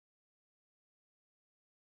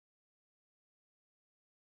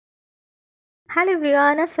Hello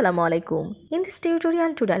everyone, Assalamualaikum. In this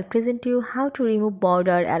tutorial today I'll present you how to remove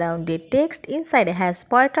border around the text inside a hash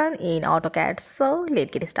pattern in AutoCAD. So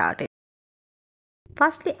let's get started.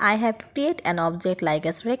 Firstly, I have to create an object like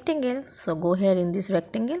a rectangle. So go here in this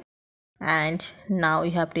rectangle and now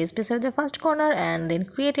you have to specify the first corner and then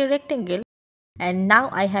create a rectangle. And now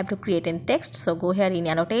I have to create a text. So go here in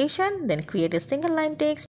annotation, then create a single line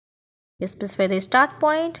text. Specify the start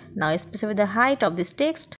point. Now specify the height of this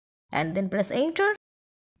text and then press enter.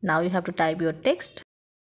 Now you have to type your text.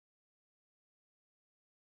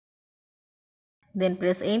 Then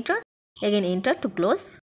press enter. Again enter to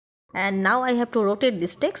close. And now I have to rotate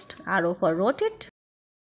this text. Arrow for rotate.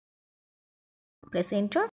 Press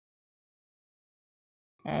enter.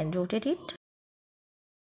 And rotate it.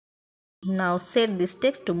 Now set this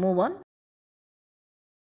text to move on.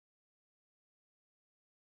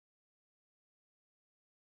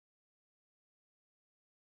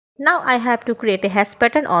 Now I have to create a hash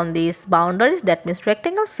pattern on these boundaries, that means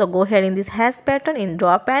rectangles. So go here in this hash pattern in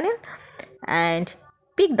draw panel and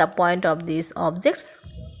pick the point of these objects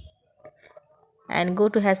and go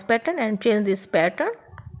to hash pattern and change this pattern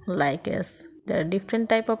like this. There are different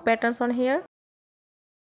type of patterns on here.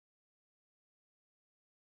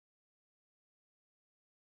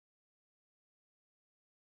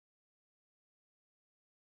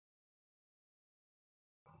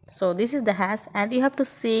 So this is the hash and you have to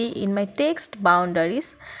see in my text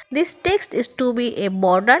boundaries. This text is to be a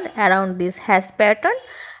border around this hash pattern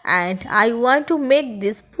and I want to make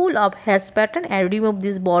this full of hash pattern and remove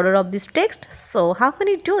this border of this text. So how can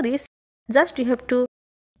you do this? Just you have to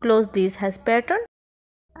close this hash pattern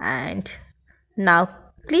and now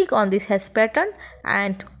click on this hash pattern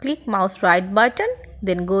and click mouse right button,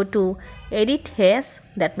 then go to edit hash,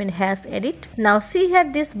 that means hash edit. Now see here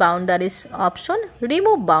this boundaries option,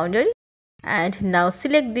 remove boundary, and now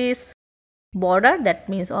select this border, that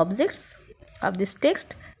means objects of this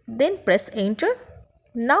text, then press enter.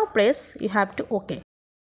 Now press you have to OK.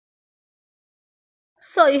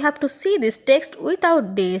 So you have to see this text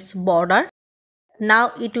without this border.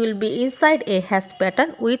 Now it will be inside a hash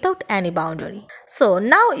pattern without any boundary. So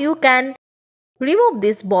now you can remove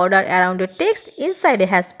this border around the text inside a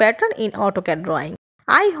hash pattern in AutoCAD drawing.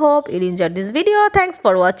 I hope you enjoyed this video. Thanks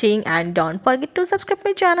for watching and don't forget to subscribe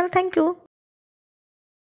my channel. Thank you.